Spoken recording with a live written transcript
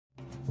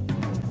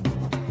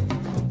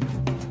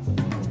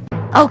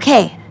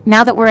Okay,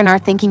 now that we're in our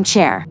thinking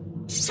chair,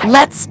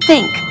 let's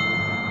think.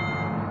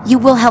 You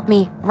will help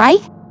me,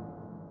 right?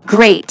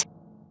 Great.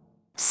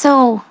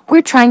 So,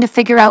 we're trying to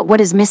figure out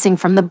what is missing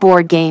from the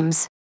board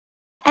games.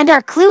 And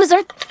our clues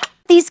are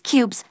these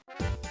cubes.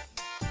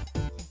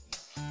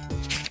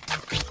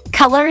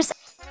 Colors.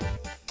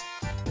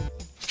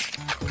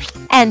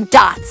 And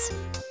dots.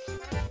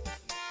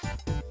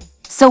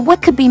 So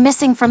what could be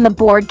missing from the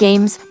board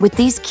games with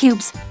these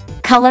cubes,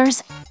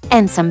 colors,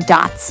 and some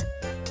dots?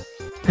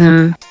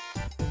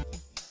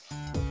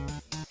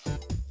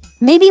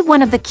 Maybe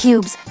one of the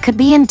cubes could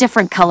be in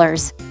different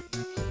colors.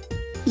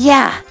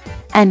 Yeah,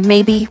 and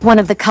maybe one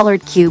of the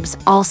colored cubes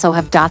also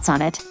have dots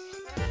on it.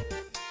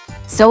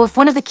 So if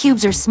one of the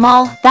cubes are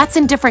small, that's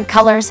in different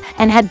colors,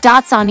 and had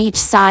dots on each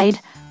side,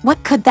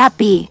 what could that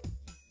be?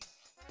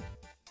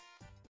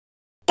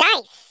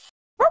 Dice!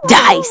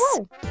 Dice!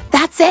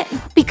 That's it,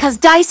 because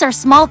dice are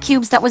small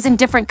cubes that was in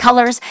different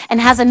colors and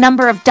has a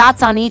number of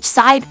dots on each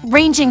side,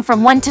 ranging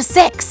from 1 to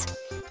 6.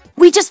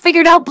 We just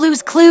figured out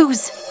Blue's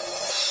clues.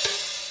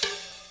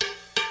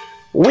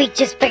 We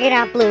just figured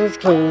out Blue's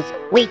clues.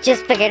 We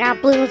just figured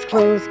out Blue's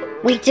clues.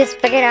 We just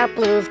figured out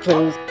Blue's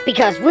clues.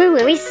 Because we're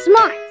really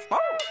smart.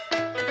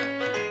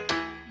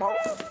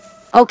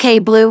 Okay,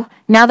 Blue,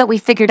 now that we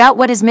figured out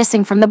what is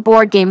missing from the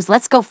board games,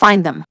 let's go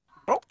find them.